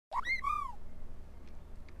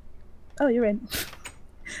Oh, you're in.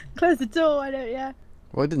 Close the door, why don't you?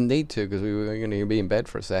 Well, I didn't need to because we were going to be in bed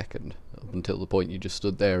for a second. Up until the point you just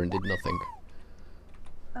stood there and did nothing.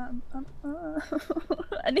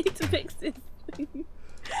 I need to fix this thing.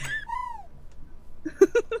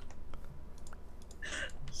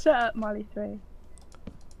 Shut up, Molly 3.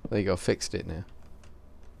 There you go, fixed it now.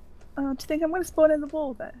 Do you think I'm going to spawn in the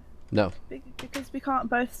wall though? No. Because we can't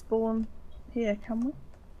both spawn here, can we?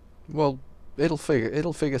 Well, it'll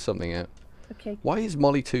figure something out. Okay. Why is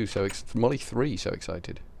Molly 3 so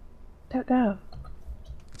excited? Don't know.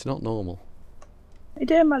 It's not normal. What are you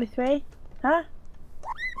doing, Molly 3? Huh?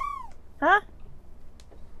 Huh?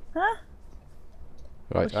 Huh?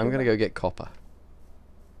 Right, I'm gonna go get copper.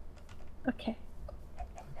 Okay.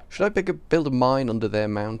 Should I build a mine under their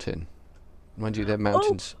mountain? Mind you, their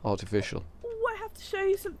mountain's artificial. Oh, I have to show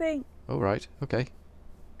you something. Oh, right, okay.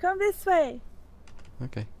 Come this way.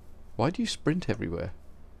 Okay. Why do you sprint everywhere?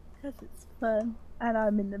 Because it's fun, and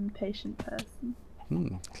I'm an impatient person.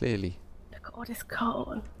 Clearly. Look at all this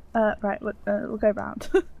coal. Right, we'll go round.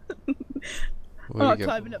 I'm not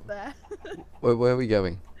climbing up there. Where are we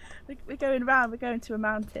going? We're going round. We're going to a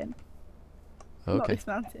mountain. Okay. Not this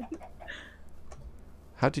mountain.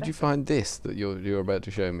 How did you find this that you're about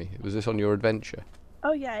to show me? Was this on your adventure?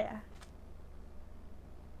 Oh yeah.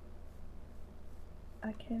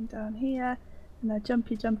 I came down here, and I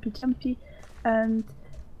jumpy, and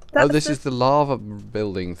that's this is the lava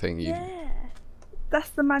building thing. Yeah, that's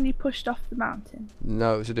the man you pushed off the mountain.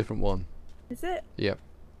 No, it's a different one. Is it? Yep.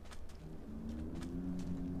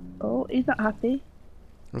 Oh, he's not happy.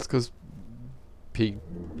 That's because P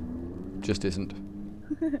just isn't.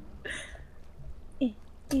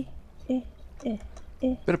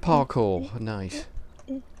 Bit of parkour, nice.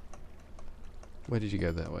 Where did you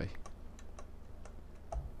go that way?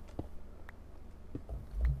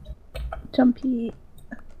 Jumpy.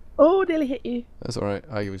 Oh, nearly hit you. That's alright,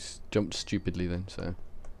 I jumped stupidly then, so.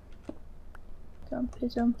 Jumpy.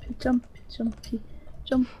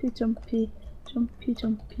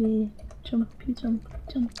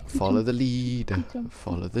 Follow the leader.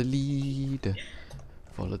 Follow the leader.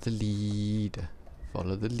 Follow the leader.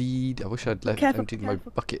 Follow the lead. I wish I'd emptied my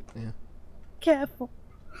bucket. Yeah. Careful.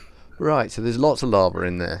 Right, so there's lots of lava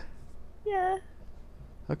in there. Yeah.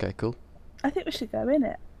 Okay, cool. I think we should go in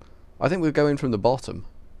it. I think we're going from the bottom.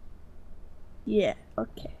 Yeah,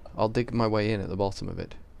 okay. I'll dig my way in at the bottom of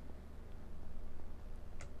it.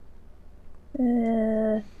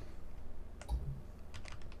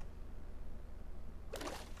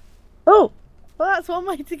 Oh! Well, that's one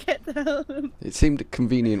way to get down. It seemed a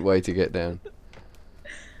convenient way to get down.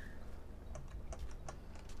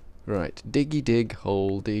 Right, diggy dig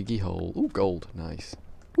hole, diggy hole. Ooh, gold, nice.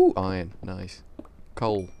 Ooh, iron, nice.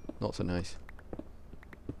 Coal, not so nice.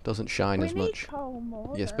 Doesn't shine as much. Coal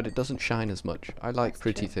more, yes, but it doesn't shine as much. I like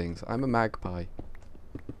pretty things. I'm a magpie.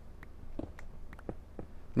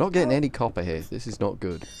 Not getting any copper here. This is not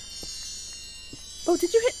good. Oh,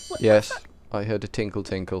 did you hit? Yes, I heard a tinkle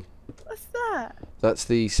tinkle. What's that? That's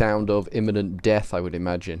the sound of imminent death, I would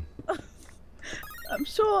imagine. I'm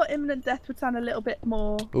sure imminent death would sound a little bit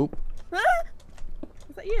more. Oop. Ah!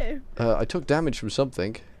 Was that you? I took damage from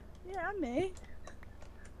something. Yeah, and me.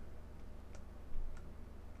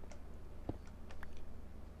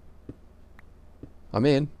 I'm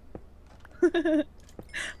in.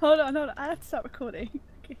 Hold on. I have to start recording.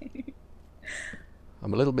 Okay.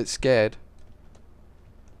 I'm a little bit scared.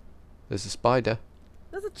 There's a spider.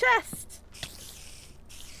 There's a chest!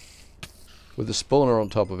 With a spawner on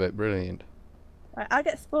top of it. Brilliant. Right, I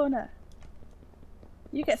get spawner.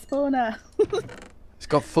 You get spawner. It's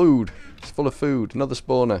got food. It's full of food. Another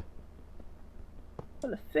spawner.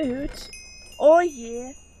 Full of food? Oh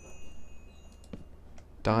yeah.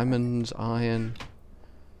 Diamonds, iron.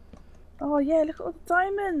 Oh yeah, look at all the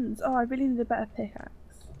diamonds. Oh, I really need a better pickaxe.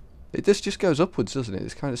 This just goes upwards, doesn't it?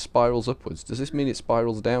 This kind of spirals upwards. Does this mean it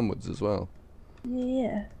spirals downwards as well?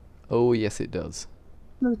 Yeah. Oh yes it does.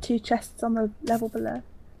 Another 2 chests on the level below.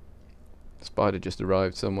 Spider just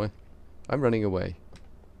arrived somewhere. I'm running away.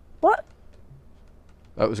 What?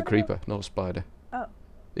 That was a creeper, not a spider. Oh.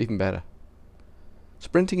 Even better.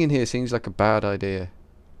 Sprinting in here seems like a bad idea.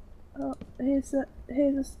 Oh, here's a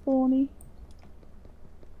spawny.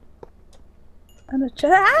 And a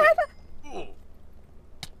chest.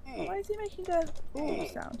 Why is he making a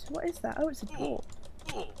sound? What is that? Oh, it's a dwarf.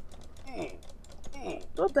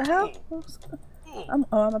 What the hell?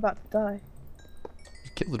 I'm about to die.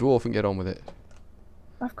 Kill the dwarf and get on with it.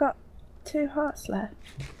 I've got 2 hearts left.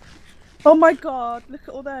 Oh my god, look at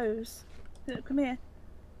all those. Come here.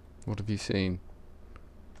 What have you seen?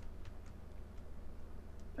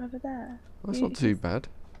 Over there. Well, that's not too bad.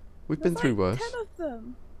 We've been through worse. 10 of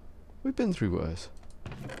them. We've been through worse.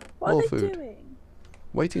 What More are they food. doing?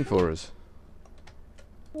 Waiting for us.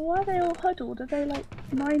 Why are they all huddled? Are they like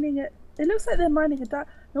mining it? It looks like they're mining a diamond.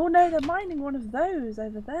 Oh no, they're mining one of those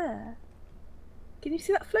over there. Can you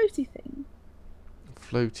see that floaty thing?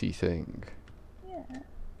 Floaty thing.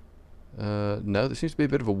 Yeah. No, there seems to be a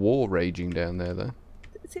bit of a war raging down there, though.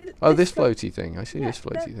 See, Oh, this floaty thing. I see yeah, this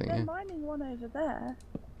floaty thing, they're yeah. mining one over there.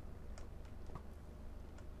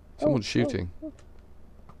 Someone's shooting. Oh.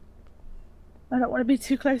 I don't want to be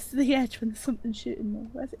too close to the edge when there's something shooting me.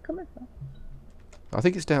 Where's it coming from? I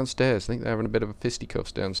think it's downstairs. I think they're having a bit of a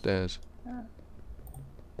fisticuffs downstairs. Ah.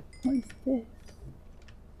 What is this?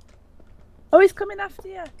 Oh, he's coming after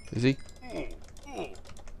you! Is he?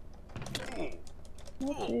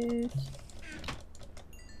 More food.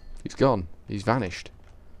 He's gone. He's vanished.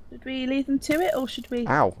 Should we leave them to it, or should we...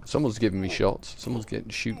 Ow! Someone's giving me shots. Someone's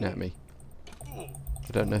shooting at me.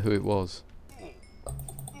 I don't know who it was.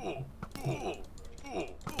 It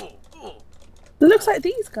looks like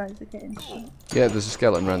these guys are getting shot. Yeah, there's a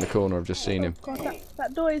skeleton around the corner. I've just seen him. God,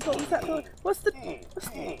 that noise, what was that noise? What's the...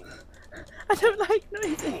 I don't like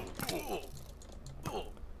noises.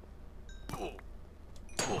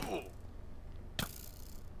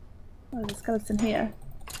 Oh, there's a skeleton here.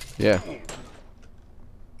 Yeah.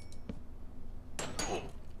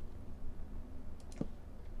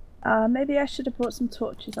 Maybe I should have brought some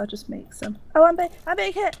torches. I'll just make some. Oh, I'm being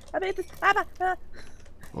hit! I'm being...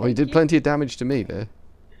 Well, you did plenty of damage to me there.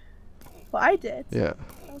 What I did? Yeah.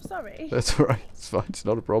 Oh, sorry. That's alright. It's fine. It's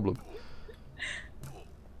not a problem.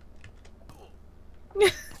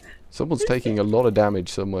 Someone's taking a lot of damage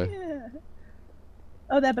somewhere. Yeah.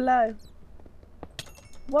 Oh, they're below.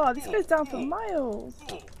 Wow, this goes down for miles.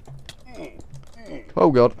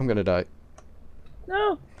 Oh god, I'm gonna die.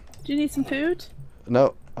 No. Do you need some food?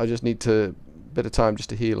 No, I just need a bit of time just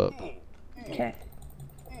to heal up. Okay.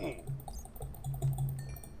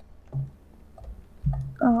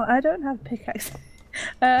 Oh, I don't have a pickaxe.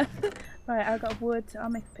 Right, I've got wood. I'll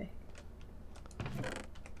make a pick.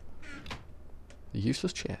 A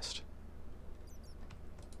useless chest.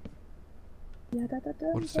 Yeah,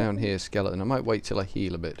 What's down here, skeleton? I might wait till I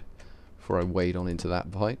heal a bit before I wade on into that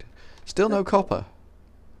fight. Still no copper.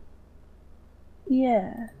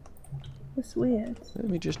 Yeah. That's weird. Let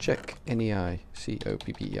me just check NEI.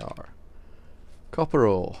 COPPER. Copper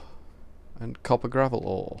ore. And copper gravel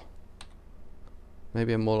ore.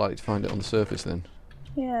 Maybe I'm more likely to find it on the surface then.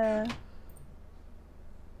 Yeah.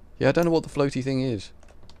 Yeah, I don't know what the floaty thing is.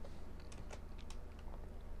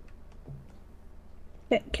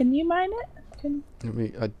 Can you mine it?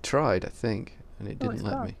 I tried, I think, and it didn't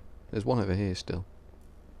let gone. me. There's one over here still.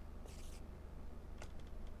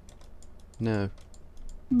 No.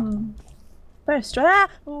 Very straight. Ah!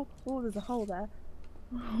 Oh, there's a hole there.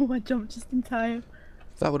 Oh, I jumped just in time.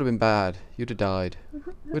 That would have been bad. You'd have died.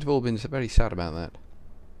 We'd have all been very sad about that.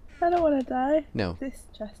 I don't want to die. No. This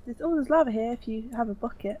chest is... Oh, there's lava here if you have a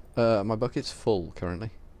bucket. My bucket's full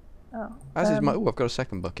currently. Oh. As is my... Oh, I've got a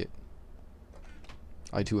second bucket.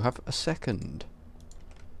 I do have a second.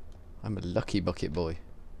 I'm a lucky bucket boy.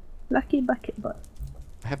 Lucky bucket boy.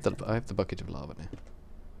 I have the bucket of lava now.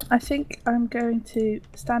 I think I'm going to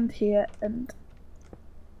stand here and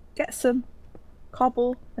get some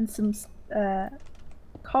cobble and some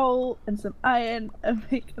coal and some iron and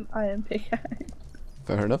make an iron pickaxe.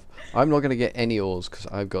 Fair enough. I'm not going to get any ores because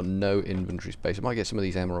I've got no inventory space. I might get some of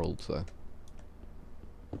these emeralds though.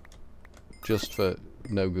 Just for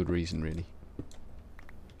no good reason really.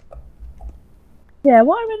 Yeah,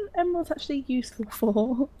 what are emeralds actually useful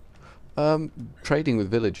for? Trading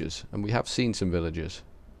with villagers, and we have seen some villagers.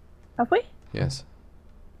 Have we? Yes.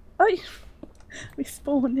 Oh, we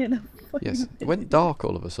spawned in a fucking Yes. It went dark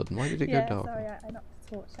all of a sudden. Why did it go dark? Sorry, I knocked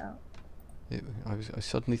the torch out. I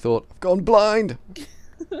suddenly thought, I've gone blind!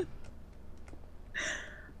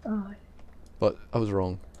 Oh. But I was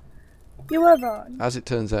wrong. You were wrong. As it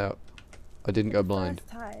turns out, I didn't go blind.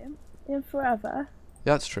 First time in forever.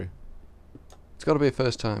 Yeah, that's true. It's got to be a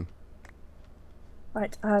first time.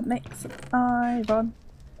 Right, make some iron.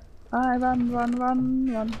 Iron,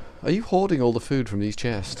 run. Are you hoarding all the food from these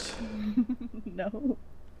chests? No.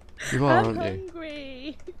 You are, I'm aren't you?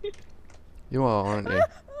 hungry. You are, aren't you?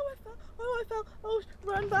 I fell. Oh,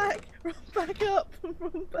 run back up.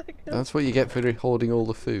 Run back up. That's what you get for hoarding all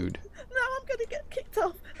the food. No, I'm gonna get kicked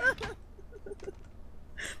off.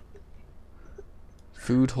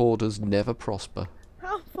 Food hoarders never prosper.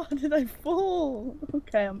 How far did I fall?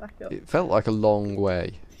 Okay, I'm back up. It felt like a long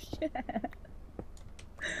way. Yeah.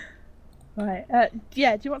 Right.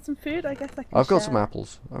 Yeah. Do you want some food? I guess I can. I've got share. some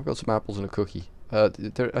apples. I've got some apples and a cookie. I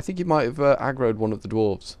think you might have aggroed one of the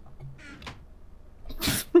dwarves.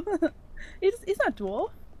 He's not a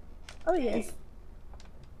dwarf. Oh, he is.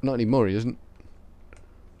 Not anymore, he isn't.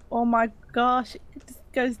 Oh my gosh, it just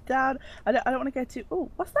goes down. I don't want to go too. Oh,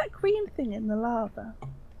 what's that green thing in the lava?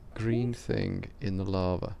 Green thing in the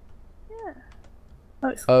lava. Yeah.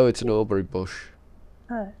 Oh, it's an awberry bush.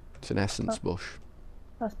 Oh. It's an essence bush.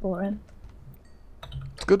 That's boring.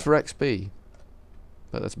 It's good for XP.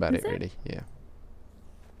 But that's about Is it, it? really. Yeah.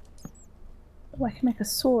 Oh, I can make a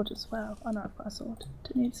sword as well. Oh no, I've got a sword.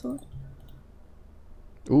 Don't need a sword.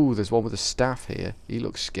 Ooh, there's one with a staff here. He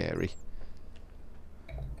looks scary.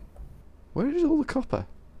 Where is all the copper?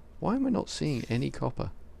 Why am I not seeing any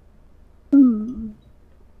copper? Hmm.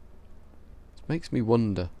 It makes me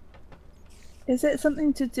wonder. Is it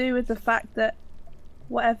something to do with the fact that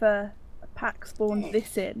whatever pack spawned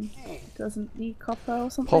this in doesn't need copper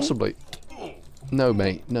or something? Possibly. No,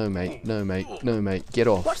 mate. No, mate. No, mate. No, mate. Get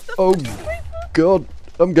off. What's the Oh, God.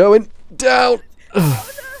 I'm going down. Oh,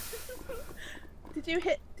 no. Did you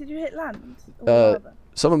hit land? Or lava?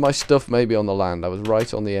 Some of my stuff may be on the land. I was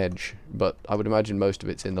right on the edge, but I would imagine most of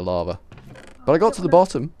it's in the lava. But I got to the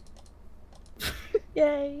bottom.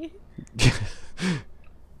 Yay!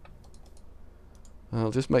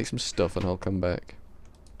 I'll just make some stuff and I'll come back.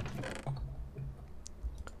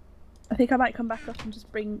 I think I might come back up and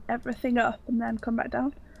just bring everything up and then come back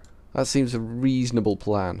down. That seems a reasonable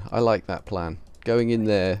plan. I like that plan. Going in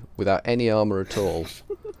there without any armor at all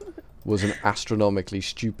was an astronomically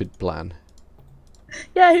stupid plan.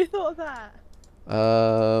 Yeah, who thought of that?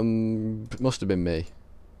 It must have been me.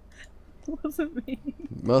 It wasn't me.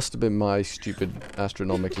 Must have been my stupid,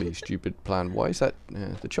 astronomically stupid plan. Why is that?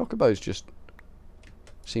 The chocobos just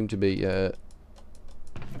seem to be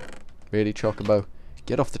really chocobo.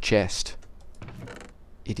 Get off the chest,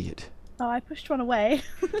 idiot. Oh, I pushed one away.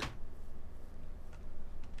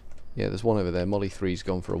 Yeah, there's one over there. Molly 3's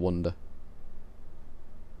gone for a wander.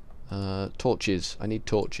 Torches. I need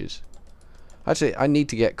torches. Actually, I need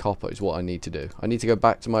to get copper is what I need to do. I need to go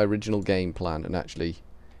back to my original game plan and actually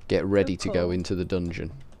get ready to go into the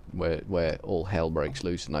dungeon where all hell breaks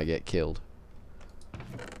loose and I get killed.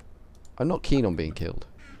 I'm not keen on being killed.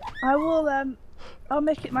 I will, I'll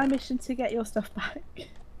make it my mission to get your stuff back.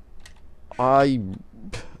 I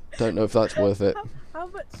don't know if that's worth it. How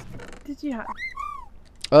much did you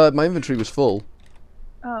have? My inventory was full.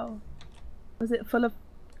 Oh. Was it full of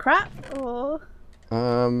crap, or...?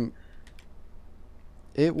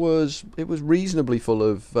 It was reasonably full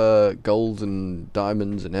of gold and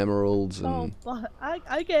diamonds and emeralds and... Oh, but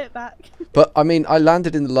I get it back. But, I mean, I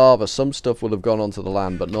landed in the lava. Some stuff would have gone onto the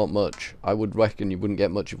land, but not much. I would reckon you wouldn't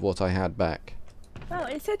get much of what I had back. Well,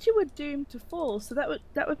 it said you were doomed to fall, so that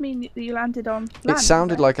would mean that you landed on land. It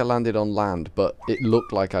sounded like I landed on land, but it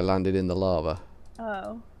looked like I landed in the lava.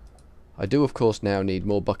 Oh. I do, of course, now need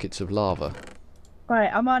more buckets of lava. Right,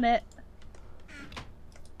 I'm on it.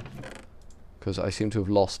 Because I seem to have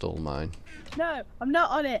lost all mine. No, I'm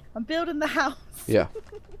not on it. I'm building the house. Yeah.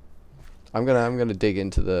 I'm gonna dig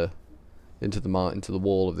into the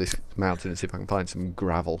wall of this mountain and see if I can find some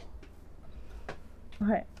gravel.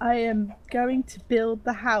 Right, I am going to build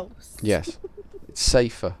the house. Yes. It's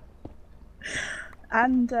safer.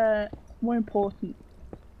 And more important.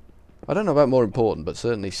 I don't know about more important, but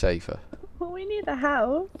certainly safer. Well, we need a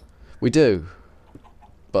house. We do.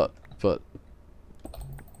 But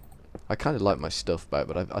I kind of like my stuff back,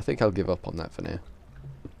 but I think I'll give up on that for now.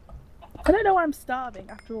 I don't know why I'm starving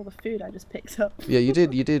after all the food I just picked up. Yeah, you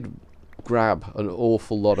did grab an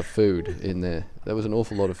awful lot of food in there. There was an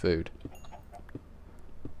awful lot of food.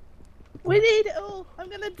 We need it all. I'm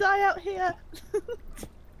gonna die out here.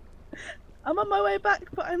 I'm on my way back,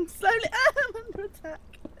 but I'm slowly I'm under attack.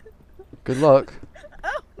 Good luck.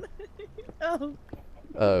 Oh no. Oh.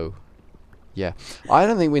 Oh. Yeah. I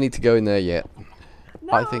don't think we need to go in there yet.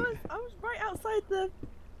 No, I was right outside the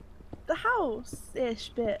house-ish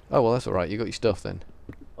bit. Oh well, that's all right. You got your stuff then.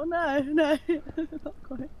 Oh no, not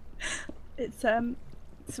quite. It's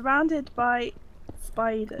surrounded by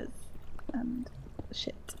spiders and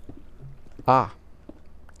shit. Ah.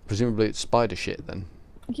 Presumably it's spider shit then.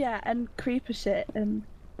 Yeah, and creeper shit and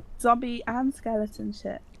zombie and skeleton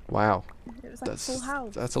shit. Wow. It was like a full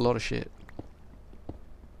house. That's a lot of shit.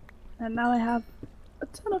 And now I have a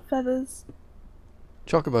ton of feathers.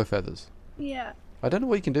 Chocobo feathers. Yeah. I don't know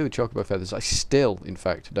what you can do with chocobo feathers. I still, in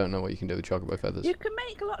fact, don't know what you can do with chocobo feathers. You can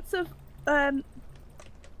make lots of,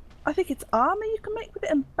 I think it's armor you can make with it,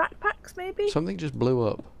 and backpacks maybe. Something just blew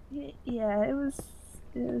up. Yeah, it was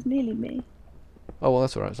nearly me. Oh well,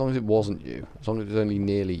 that's alright. As long as it wasn't you. As long as it was only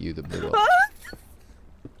nearly you that blew up.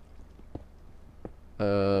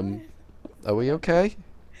 Are we okay?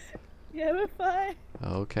 Yeah, we're fine.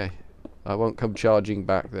 Okay. I won't come charging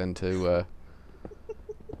back then to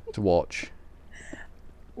watch.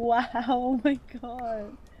 Wow, oh my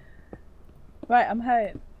god. Right, I'm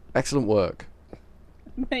home. Excellent work.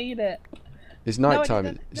 Made it. It's night time.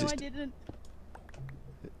 No, I didn't.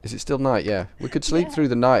 Is it still night? Yeah. We could sleep through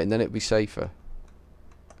the night and then it'd be safer.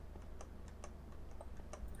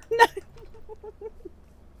 No.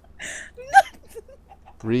 No.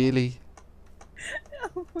 Really?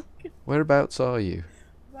 Oh my god. Whereabouts are you?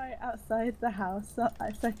 Right outside the house. Oh,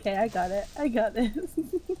 it's okay, I got it. I got this.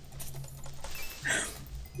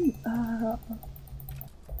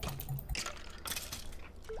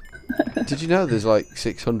 Did you know there's like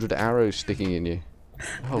 600 arrows sticking in you?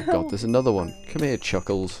 Oh god, there's another one. Come here,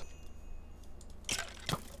 Chuckles.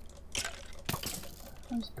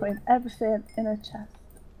 I'm just putting everything in a chest.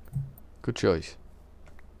 Good choice.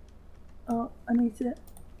 Oh, I need to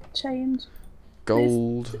change.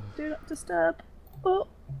 Gold. Please, do not disturb. Oh,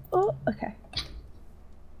 okay.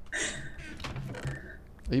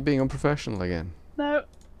 Are you being unprofessional again? No.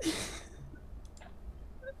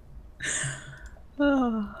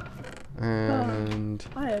 Oh. And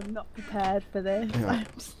I am not prepared for this. yeah.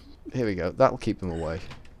 Here we go. That'll keep them away.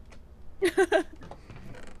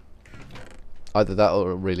 Either that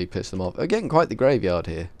or it'll really piss them off. We're getting quite the graveyard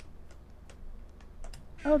here.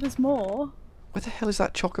 Oh, there's more. Where the hell is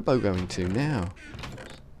that chocobo going to now?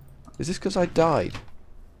 Is this because I died?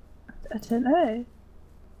 I don't know.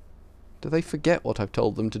 Do they forget what I've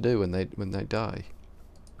told them to do when they die?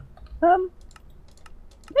 I don't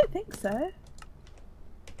think so.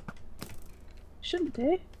 Shouldn't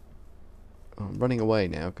do. Oh, I'm running away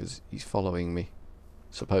now because he's following me,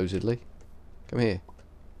 supposedly. Come here.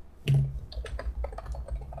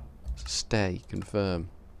 Stay. Confirm.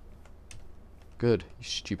 Good, you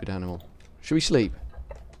stupid animal. Should we sleep?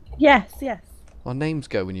 Yes, yes. Our names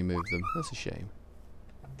go when you move them. That's a shame.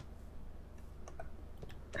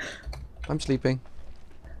 I'm sleeping.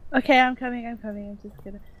 Okay, I'm coming. I'm just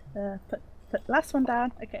gonna put the last one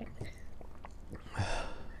down. Okay.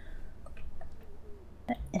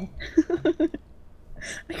 I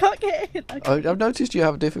can't get in. Okay. I've noticed you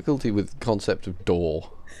have difficulty with the concept of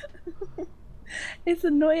door. It's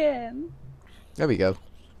annoying. There we go.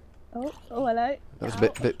 Oh, hello. That was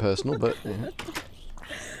a bit personal, but yeah.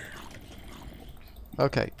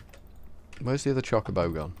 Okay. Where's the other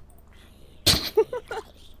chocobo gone?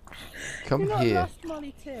 Come You're here. not lost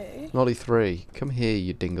Molly too. Molly 3. Come here,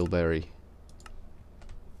 you dingleberry.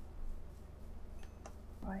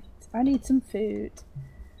 Right. I need some food.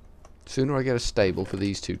 Sooner I get a stable for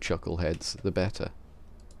these two chuckleheads, the better.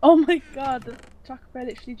 Oh my god, the chocolate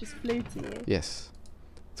literally just flew to you. Yes.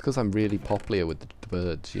 It's because I'm really popular with the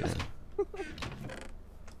birds, you know.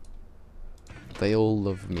 They all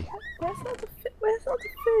love me. Where's all the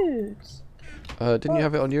food? Didn't you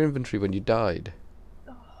have it on your inventory when you died?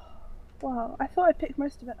 Wow, I thought I picked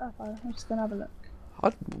most of it up. I'm just gonna have a look.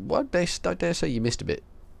 I dare say you missed a bit.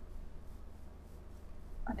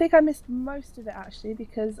 I think I missed most of it actually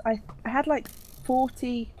because I had like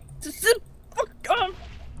 40. Fuck off!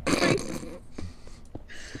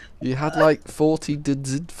 You had like 40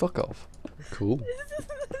 fuck off. Cool.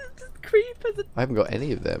 Just creepers. I haven't got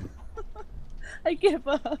any of them. I give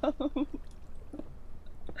up.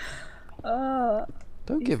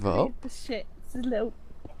 Don't give up. Shit, it's a little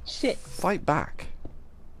shit. Fight back.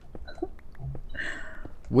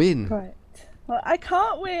 Win. Right. Well, I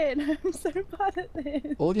can't win. I'm so bad at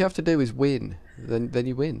this. All you have to do is win. Then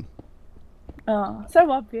you win. Oh,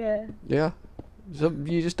 so obvious. Yeah. So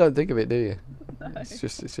you just don't think of it, do you? No. It's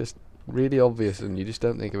just really obvious, and you just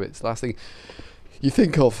don't think of it. It's the last thing you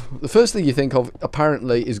think of. The first thing you think of,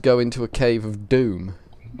 apparently, is go into a cave of doom.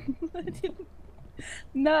 I didn't.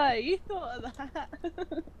 No, you thought of that.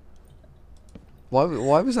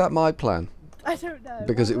 Why was that my plan? I don't know.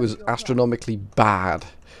 Because What it was your plan? astronomically bad.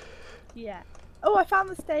 Yeah. Oh, I found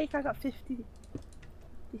the steak. I got 50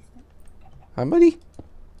 steak. How many?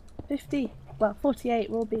 50. Well, 48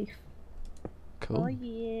 raw beef. Cool. Oh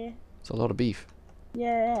yeah. It's a lot of beef.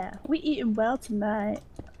 Yeah. We eating well tonight.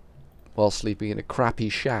 While sleeping in a crappy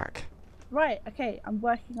shack. Right. Okay. I'm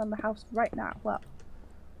working on the house right now. Well.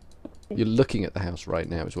 You're looking at the house right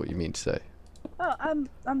now, is what you mean to say. Oh, I'm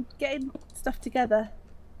getting stuff together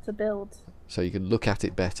to build. So you can look at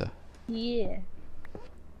it better. Yeah.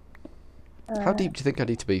 How deep do you think I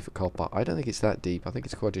need to be for copper? I don't think it's that deep. I think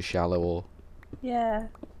it's quite a shallow ore. Yeah.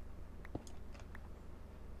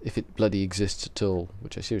 If it bloody exists at all,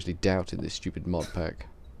 which I seriously doubt in this stupid mod pack.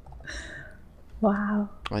 Wow.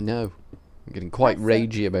 I know. I'm getting quite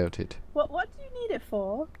ragey about it. What do you need it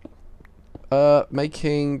for?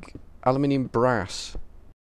 Making aluminium brass.